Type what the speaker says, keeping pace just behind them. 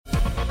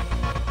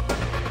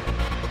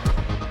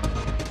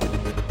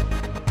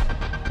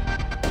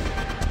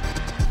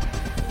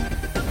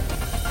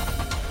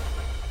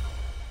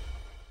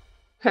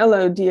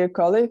Hello, dear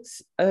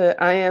colleagues.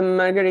 I am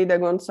Margarida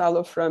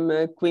Gonçalo from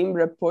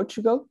Coimbra,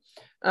 Portugal,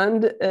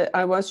 and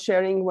I was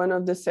sharing one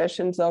of the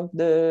sessions of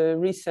the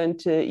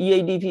recent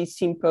EADV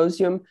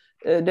symposium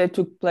that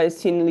took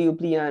place in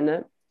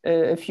Ljubljana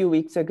a few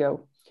weeks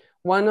ago.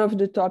 One of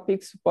the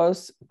topics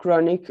was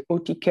chronic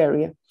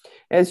urticaria.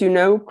 As you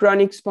know,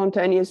 chronic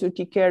spontaneous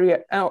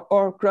urticaria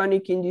or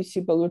chronic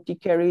inducible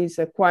urticaria is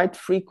a quite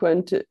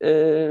frequent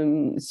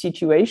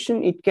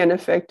situation. It can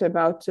affect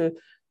about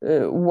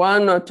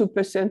 1 or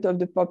 2% of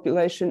the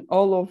population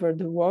all over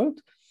the world.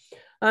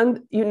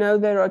 And, you know,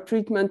 there are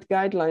treatment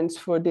guidelines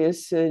for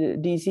this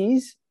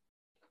disease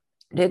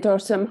that are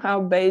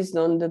somehow based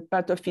on the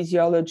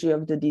pathophysiology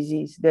of the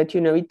disease, that,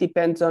 you know, it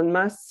depends on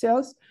mast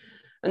cells,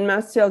 and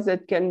mast cells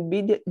that can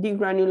be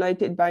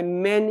degranulated by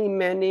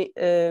many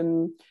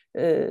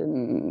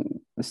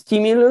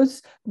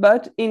stimulus.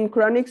 But in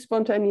chronic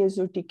spontaneous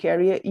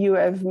urticaria, you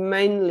have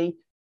mainly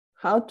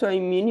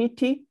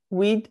autoimmunity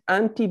with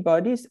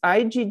antibodies,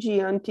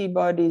 IgG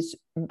antibodies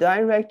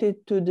directed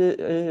to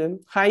the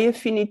high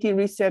affinity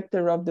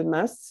receptor of the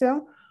mast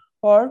cell,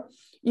 or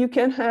you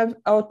can have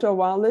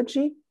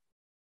autoallergy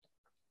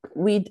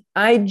with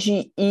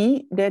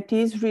IgE that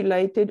is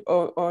related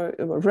or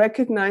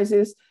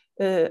recognizes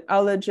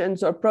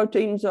allergens or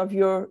proteins of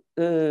your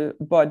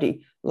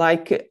body,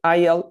 like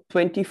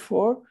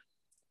IL-24,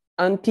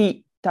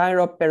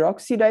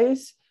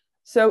 anti-thyroperoxidase.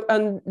 So,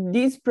 and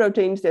these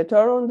proteins that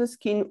are on the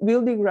skin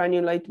will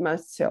degranulate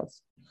mast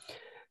cells.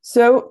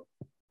 So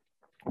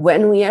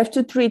when we have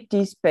to treat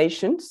these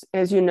patients,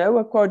 as you know,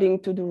 according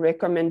to the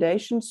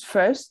recommendations,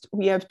 first,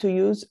 we have to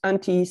use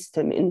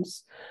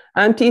antihistamines.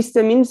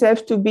 Antihistamines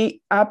have to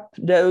be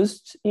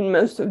up-dosed in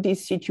most of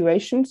these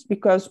situations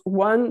because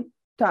 1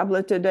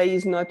 tablet a day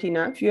is not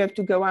enough. You have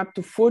to go up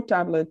to 4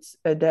 tablets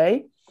a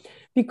day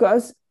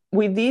because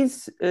with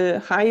these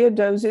higher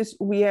doses,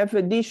 we have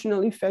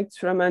additional effects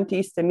from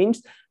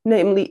antihistamines,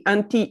 namely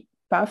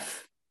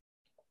anti-PAF,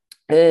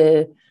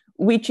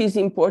 which is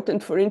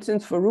important, for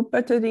instance, for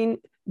rupatadine.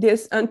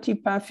 This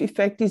anti-PAF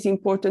effect is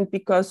important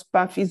because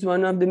PAF is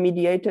one of the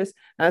mediators,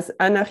 as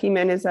Ana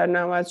Jimenez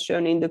Arnau has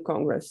shown in the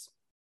Congress.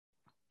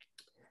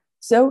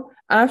 So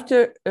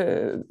after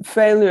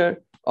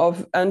failure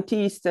of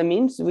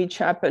antihistamines, which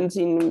happens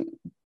in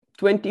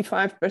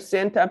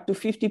 25% up to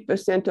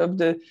 50%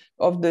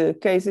 of the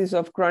cases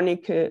of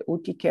chronic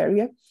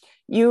urticaria,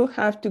 you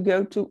have to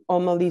go to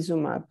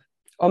omalizumab.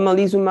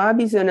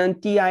 Omalizumab is an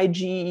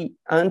anti-IgE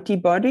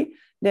antibody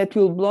that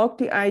will block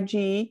the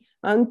IgE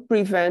and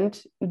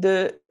prevent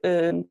the,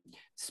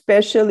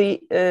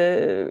 especially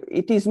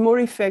it is more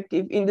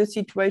effective in the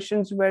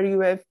situations where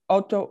you have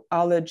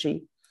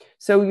autoallergy.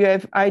 So you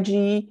have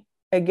IgE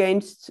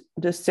against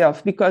the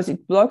self because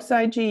it blocks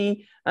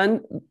IgE,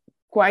 and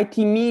quite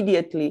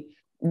immediately,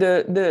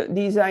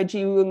 these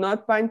IgE will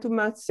not bind to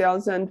mast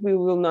cells and we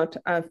will not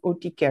have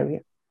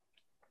urticaria.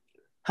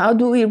 How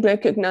do we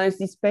recognize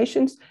these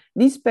patients?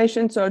 These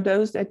patients are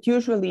those that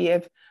usually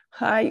have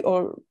high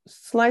or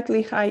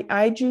slightly high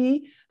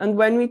IgE, and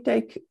when we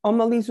take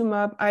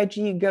omalizumab,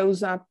 IgE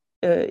goes up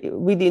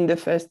within the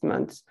first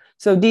months.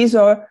 So these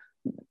are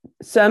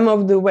some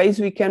of the ways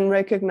we can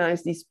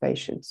recognize these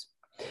patients.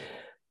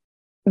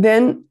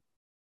 Then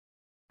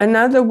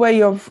another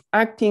way of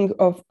acting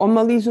of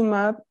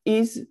omalizumab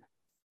is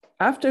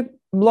after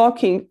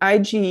blocking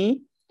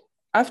IgE,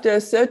 after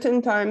a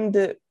certain time,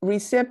 the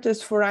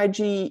receptors for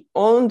IgE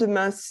on the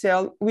mast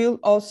cell will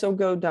also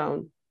go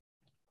down.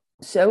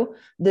 So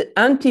the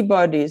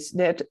antibodies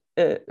that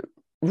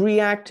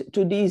react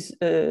to these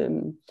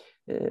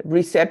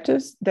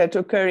receptors that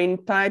occur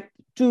in type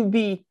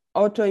 2B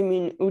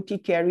autoimmune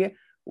urticaria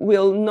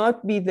will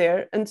not be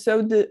there. And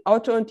so the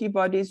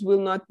autoantibodies will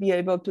not be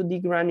able to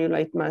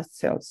degranulate mast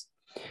cells.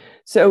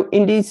 So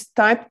in this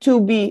type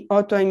 2B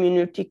autoimmune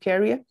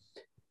urticaria,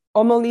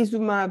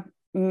 omalizumab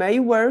may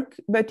work,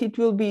 but it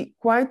will be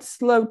quite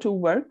slow to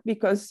work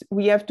because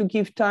we have to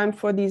give time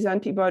for these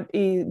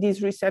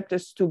these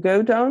receptors to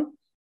go down.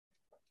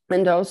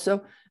 And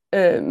also,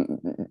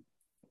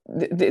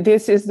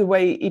 this is the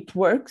way it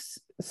works.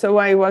 So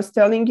I was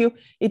telling you,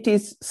 it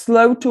is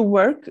slow to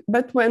work,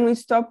 but when we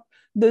stop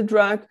the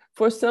drug,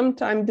 for some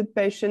time, the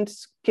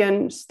patients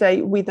can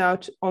stay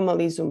without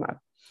omalizumab.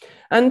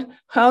 And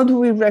how do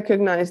we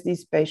recognize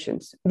these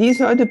patients?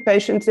 These are the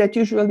patients that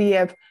usually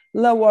have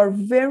low or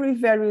very,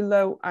 very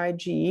low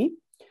IgE.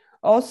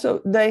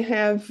 Also, they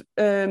have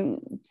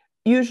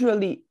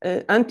usually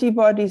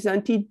antibodies,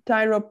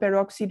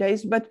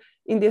 anti-thyroperoxidase, but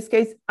in this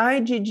case,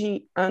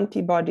 IgG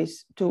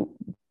antibodies to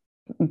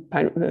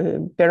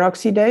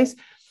peroxidase.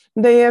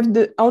 They have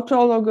the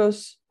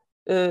autologous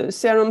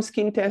serum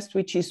skin test,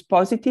 which is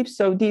positive.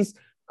 So these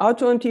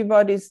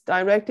autoantibodies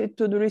directed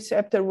to the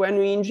receptor, when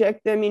we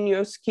inject them in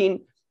your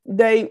skin,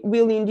 they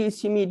will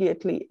induce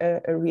immediately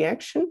a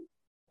reaction.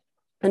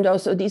 And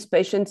also these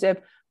patients have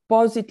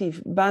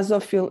positive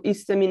basophil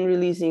histamine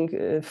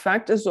releasing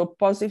factors or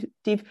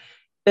positive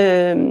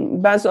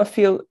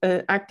basophil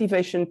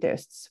activation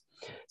tests.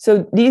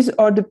 So these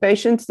are the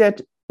patients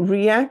that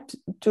react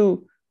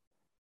to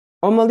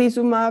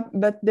omalizumab,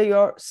 but they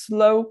are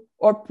slow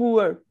or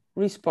poor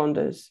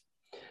responders.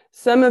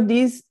 Some of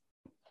these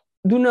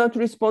do not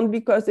respond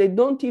because they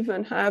don't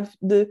even have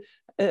the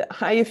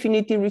high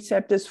affinity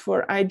receptors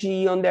for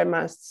IgE on their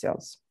mast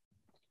cells.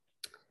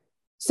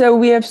 So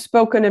we have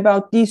spoken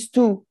about these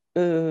two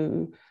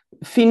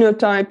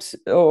phenotypes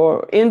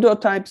or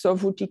endotypes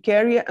of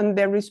urticaria and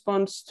their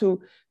response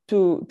to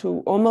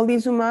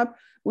omalizumab.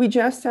 We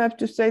just have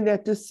to say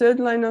that the third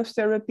line of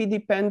therapy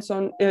depends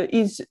on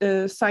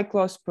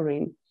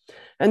cyclosporine.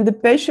 And the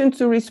patients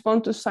who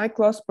respond to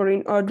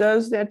cyclosporine are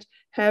those that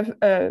have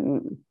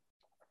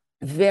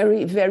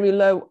very, very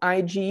low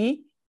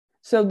IgE.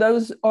 So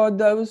those are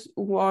those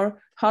who are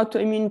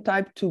autoimmune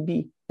type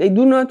 2B. They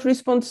do not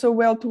respond so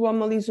well to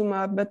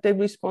omalizumab, but they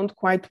respond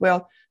quite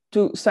well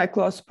to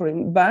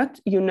cyclosporine. But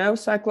you know,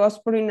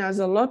 cyclosporine has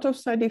a lot of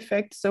side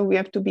effects, so we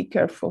have to be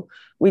careful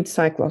with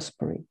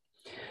cyclosporine.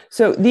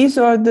 So these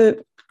are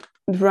the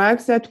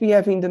drugs that we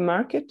have in the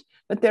market,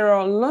 but there are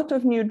a lot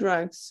of new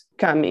drugs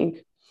coming.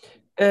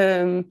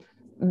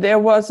 There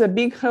was a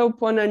big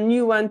hope on a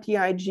new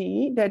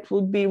anti-IgE that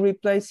would be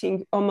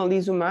replacing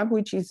omalizumab,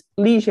 which is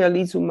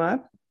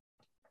ligelizumab,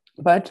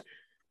 but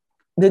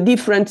the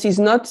difference is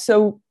not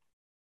so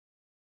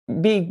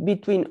big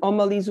between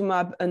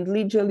omalizumab and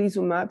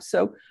ligelizumab,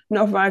 so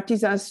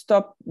Novartis has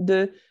stopped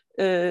the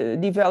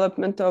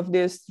development of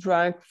this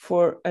drug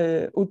for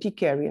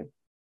urticaria.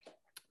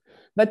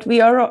 But we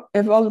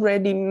have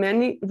already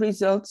many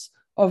results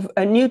of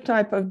a new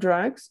type of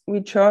drugs,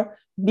 which are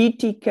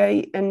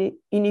BTK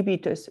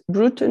inhibitors,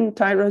 Bruton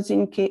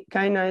tyrosine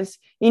kinase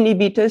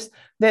inhibitors,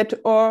 that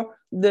are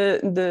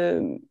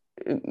the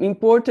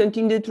important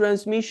in the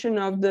transmission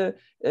of the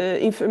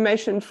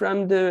information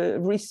from the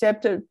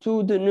receptor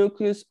to the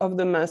nucleus of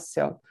the mast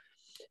cell.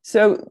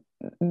 So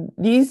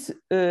these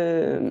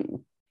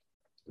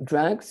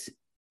drugs,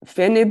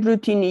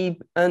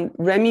 fenebrutinib and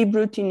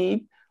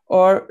remibrutinib,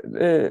 or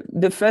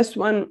the first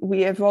one,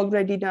 we have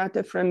already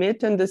data from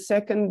it, and the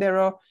second, there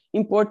are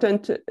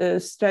important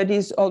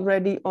studies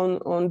already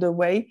on the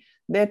way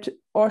that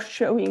are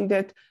showing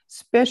that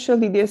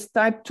especially this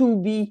type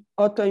 2B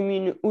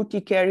autoimmune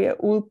urticaria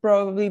will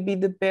probably be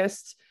the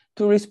best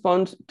to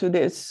respond to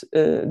this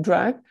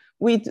drug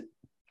with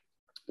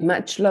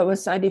much lower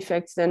side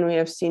effects than we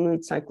have seen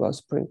with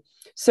cyclosporine.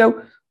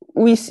 So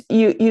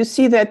you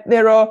see that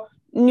there are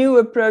new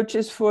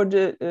approaches for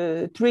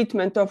the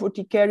treatment of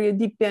urticaria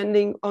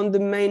depending on the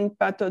main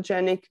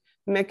pathogenic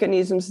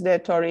mechanisms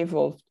that are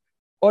involved.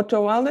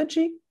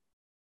 Autoallergy,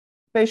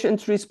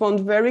 patients respond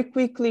very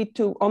quickly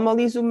to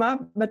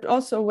omalizumab, but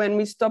also when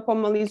we stop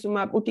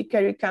omalizumab,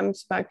 urticaria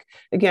comes back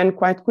again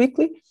quite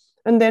quickly.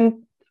 And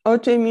then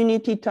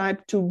autoimmunity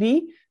type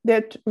 2B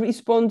that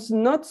responds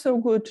not so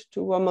good to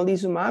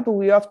omalizumab.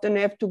 We often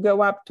have to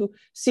go up to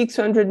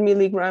 600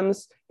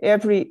 milligrams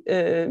every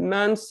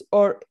month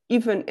or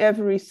even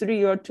every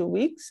 3 or 2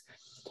 weeks.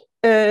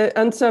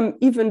 And some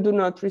even do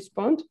not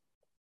respond.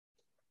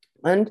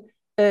 And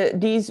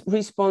these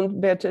respond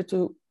better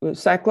to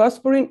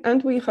cyclosporine,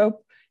 and we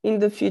hope in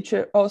the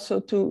future also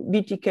to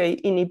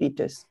BTK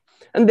inhibitors.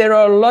 And there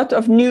are a lot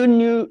of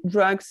new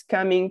drugs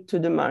coming to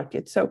the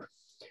market. So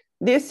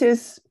this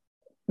is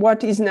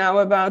what is now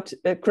about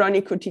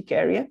chronic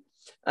urticaria.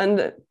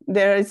 And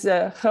there is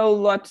a whole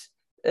lot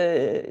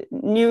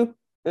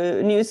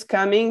news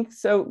coming.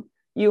 So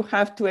you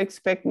have to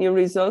expect new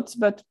results,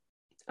 but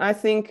I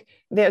think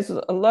there's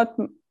a lot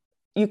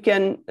you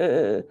can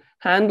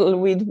handle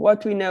with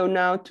what we know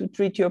now to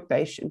treat your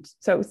patients.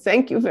 So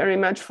thank you very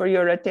much for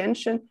your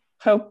attention.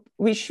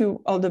 Wish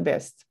you all the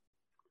best.